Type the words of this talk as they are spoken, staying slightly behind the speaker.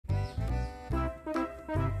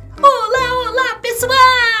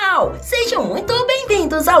pessoal! Sejam muito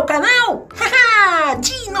bem-vindos ao canal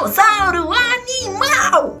Dinossauro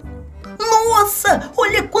Animal! Nossa,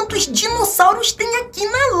 olha quantos dinossauros tem aqui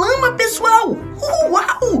na lama, pessoal!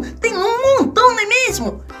 Uau! Tem um montão, não é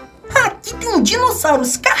mesmo? Aqui tem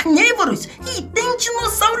dinossauros carnívoros e tem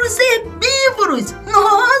dinossauros herbívoros!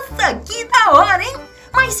 Nossa, que da hora, hein?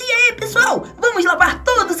 Mas e aí, pessoal? Vamos lavar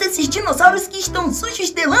todos esses dinossauros que estão sujos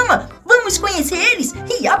de lama? Vamos conhecer eles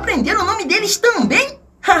e aprender o nome deles também?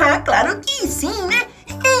 Haha, claro que sim, né?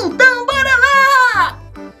 Então, bora lá!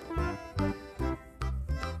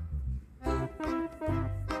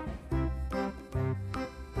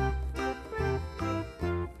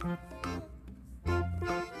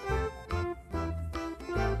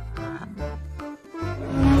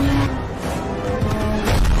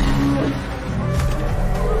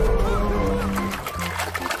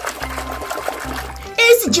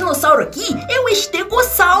 Esse dinossauro aqui é o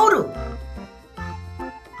Estegossauro.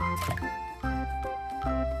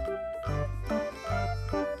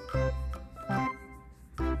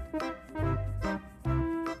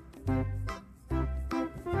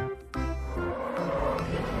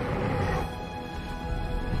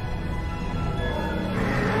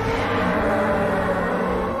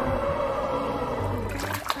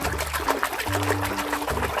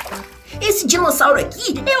 Esse dinossauro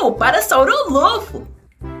aqui é o Parassaurolofo.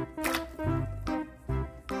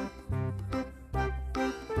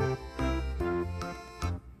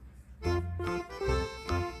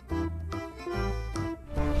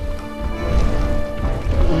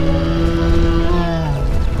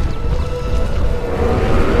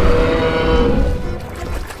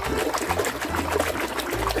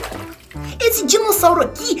 Esse dinossauro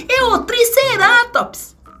aqui é o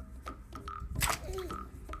Triceratops.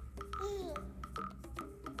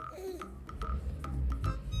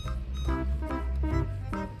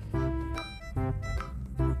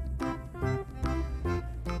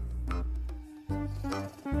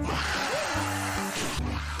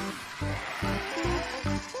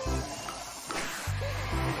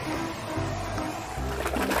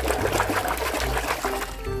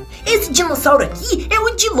 Esse dinossauro aqui é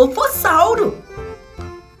o Dilofossauro.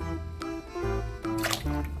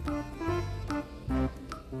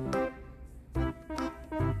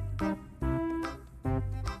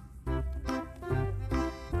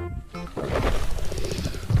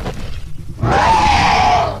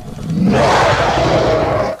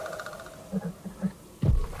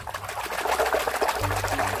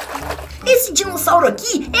 Esse dinossauro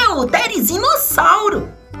aqui é o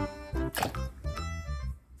Therizinossauro.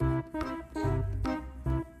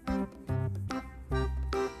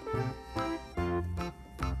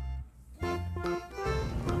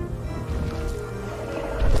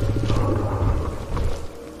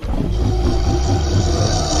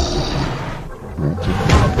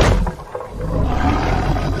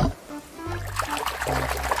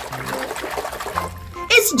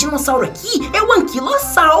 Esse dinossauro aqui é o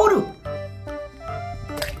Anquilossauro.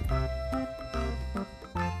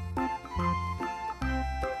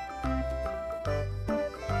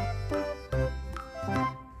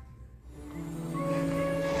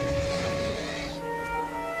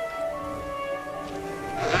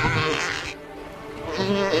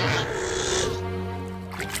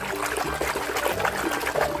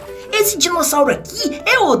 Esse dinossauro aqui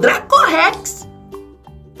é o Dracorex.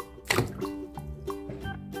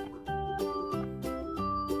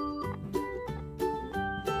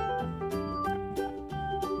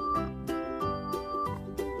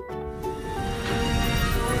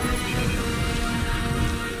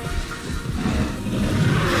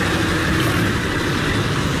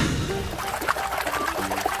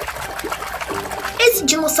 Esse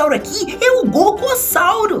dinossauro aqui é o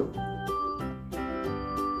Gorgossauro.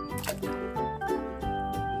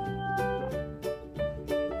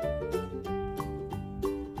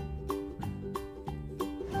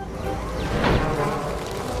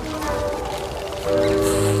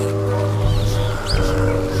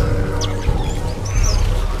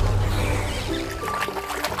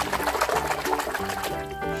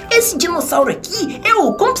 Esse dinossauro aqui é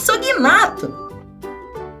o Compsognato.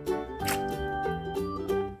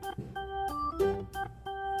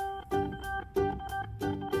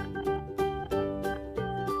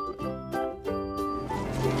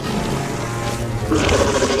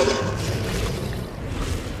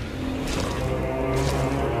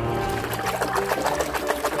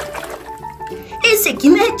 Esse aqui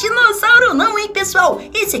não é dinossauro não, hein, pessoal?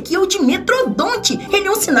 Esse aqui é o Dimetrodonte. Ele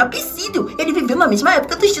é um sinapsídeo. Ele viveu na mesma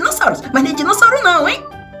época dos dinossauros, mas não é dinossauro não, hein?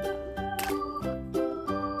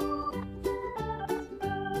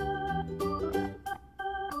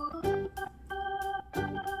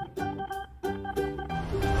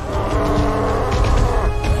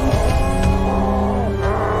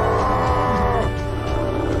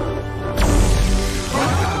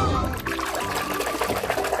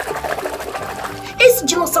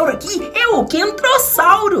 dinossauro aqui é o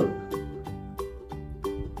Kentrossauro.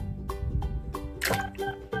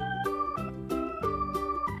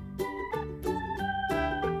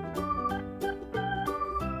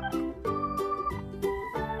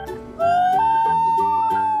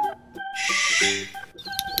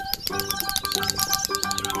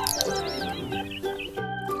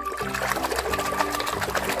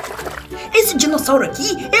 Esse dinossauro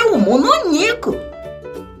aqui é o Mononico.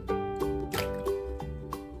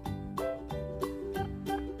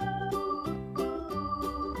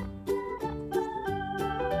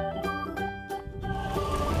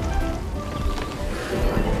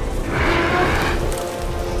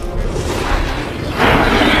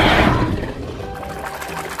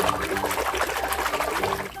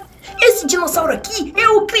 Esse dinossauro aqui é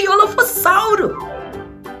o Criolofossauro.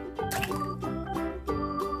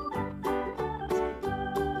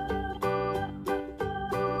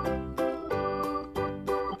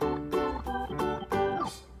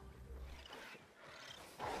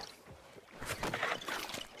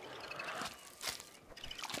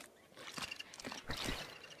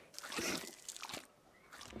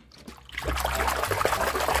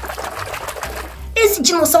 Esse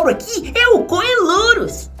dinossauro aqui é o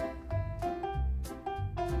Coelurus.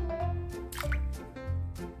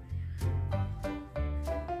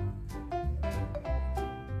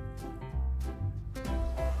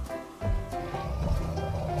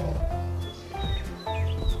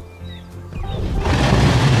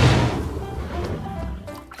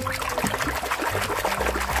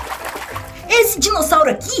 Esse dinossauro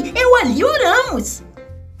aqui é o Alioramus.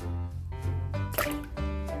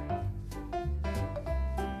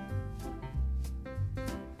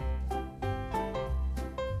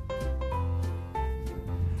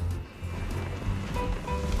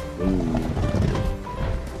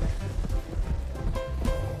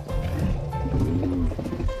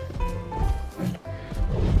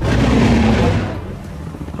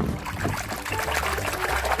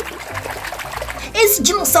 Esse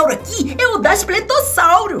dinossauro aqui é o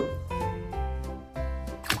Daspletossauro.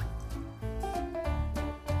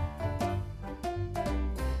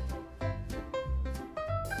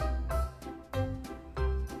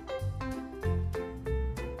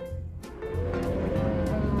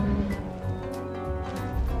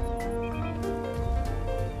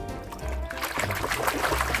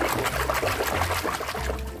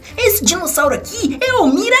 Esse dinossauro aqui é o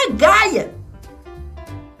Miragaia.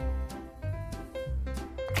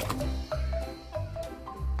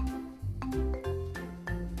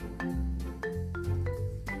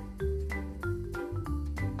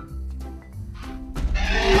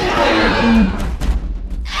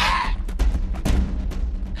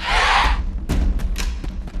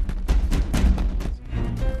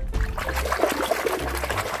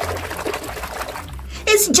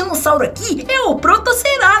 Esse dinossauro aqui é o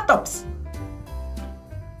Protoceratops.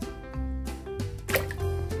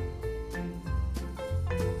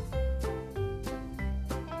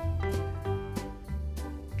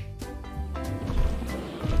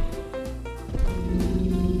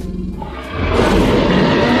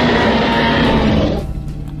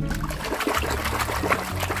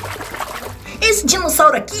 Esse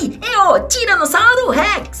dinossauro aqui é o Tiranossauro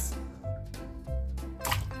Rex.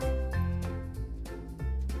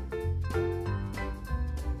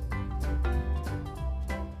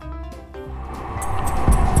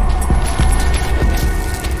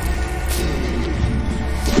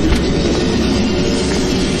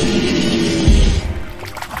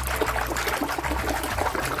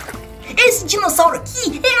 Esse dinossauro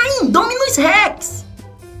aqui é a Indominus Rex.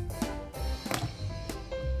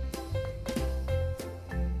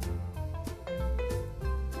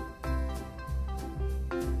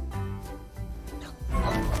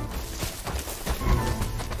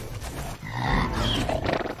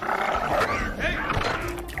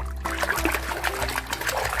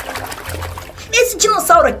 Esse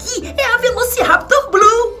dinossauro aqui é a Velociraptor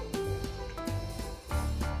Blue.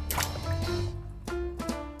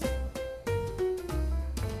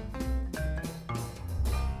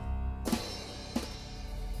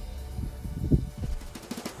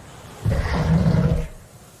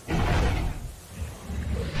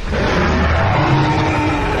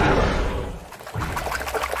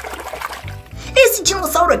 Esse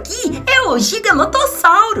dinossauro aqui é o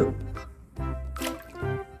Giganotossauro.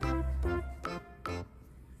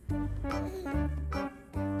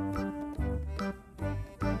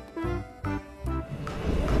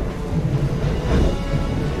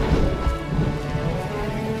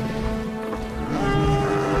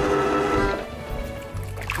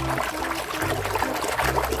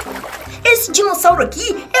 Esse dinossauro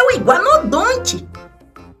aqui é o Iguanodonte.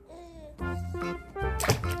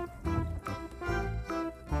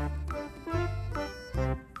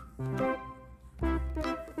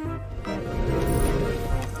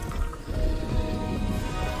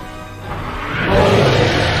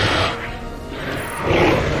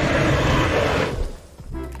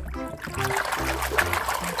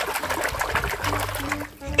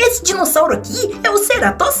 dinossauro aqui é o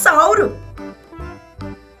Ceratossauro.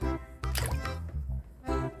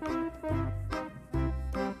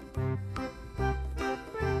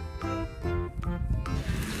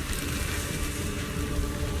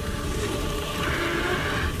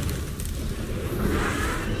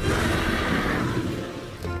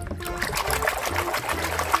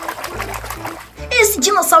 Esse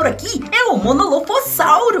dinossauro aqui é o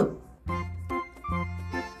Monolofossauro.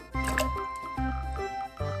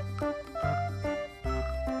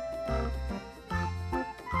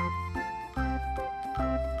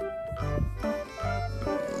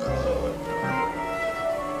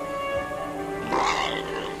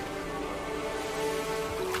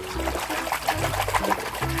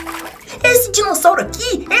 Esse dinossauro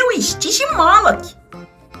aqui é o Stygimoloch.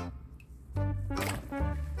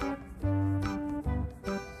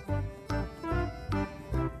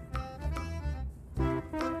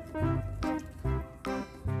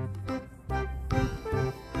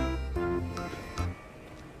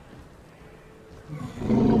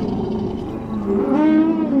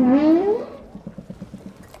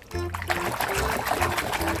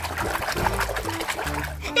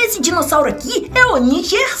 Esse dinossauro aqui é o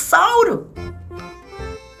Nigerssauro.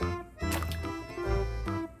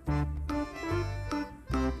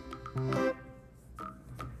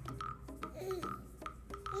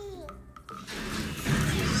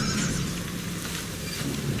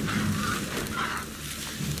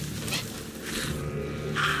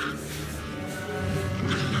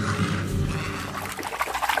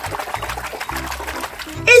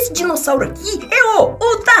 Esse dinossauro aqui é o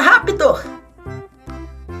Utahraptor.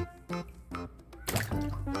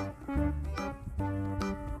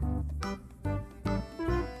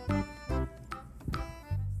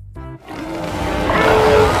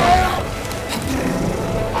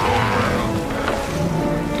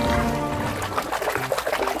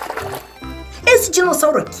 Esse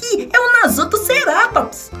dinossauro aqui é o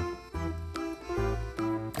Nasutoceratops.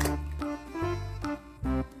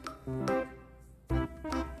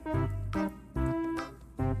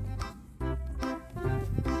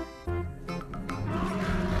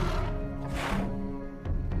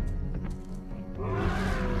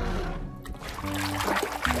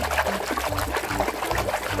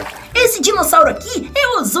 Esse dinossauro aqui é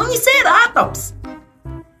o Zuniceratops.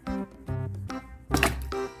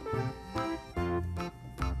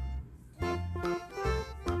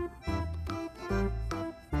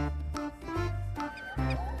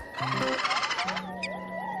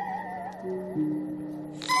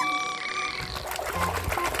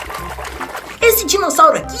 Esse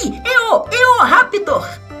dinossauro aqui é o Utahraptor.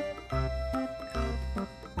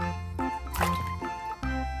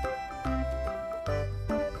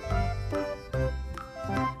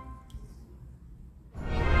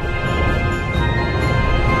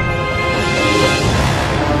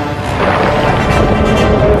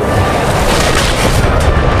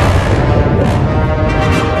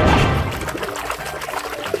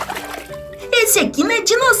 Esse aqui não é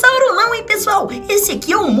dinossauro não, hein, pessoal? Esse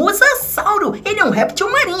aqui é um mosasauro. Ele é um réptil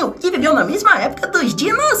marinho que viveu na mesma época dos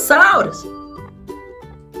dinossauros.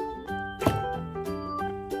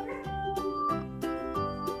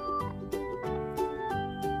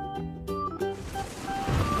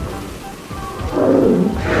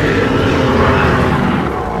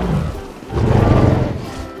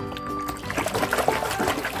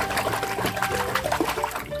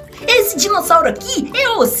 Esse dinossauro aqui é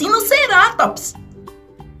o Zuniceratops.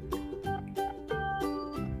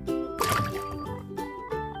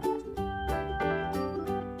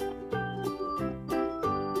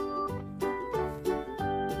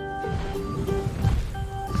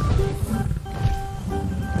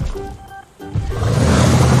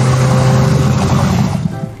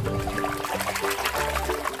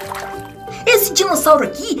 Esse dinossauro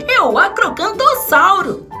aqui é o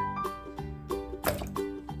Acrocantossauro.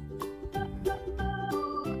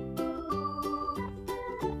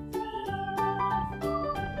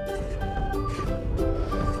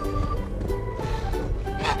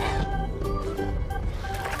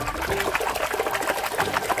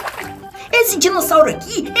 Esse dinossauro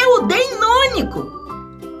aqui é o Mononico.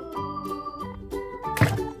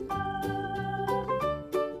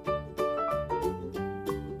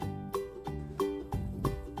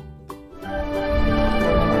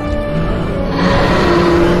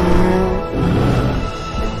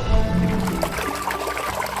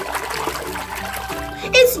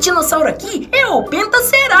 Esse dinossauro aqui é o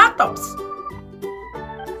Protoceratops.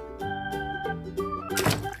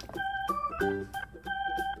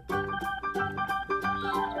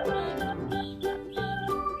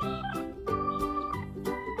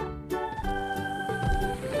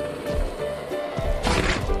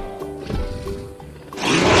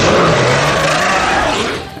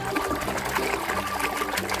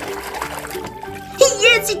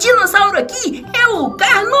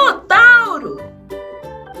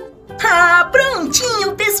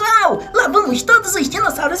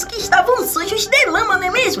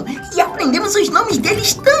 mesmo e aprendemos os nomes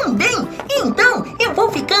deles também. Então, eu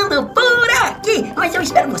vou ficando por aqui, mas eu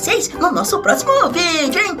espero vocês no nosso próximo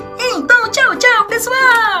vídeo, hein? Então, tchau, tchau,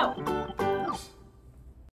 pessoal!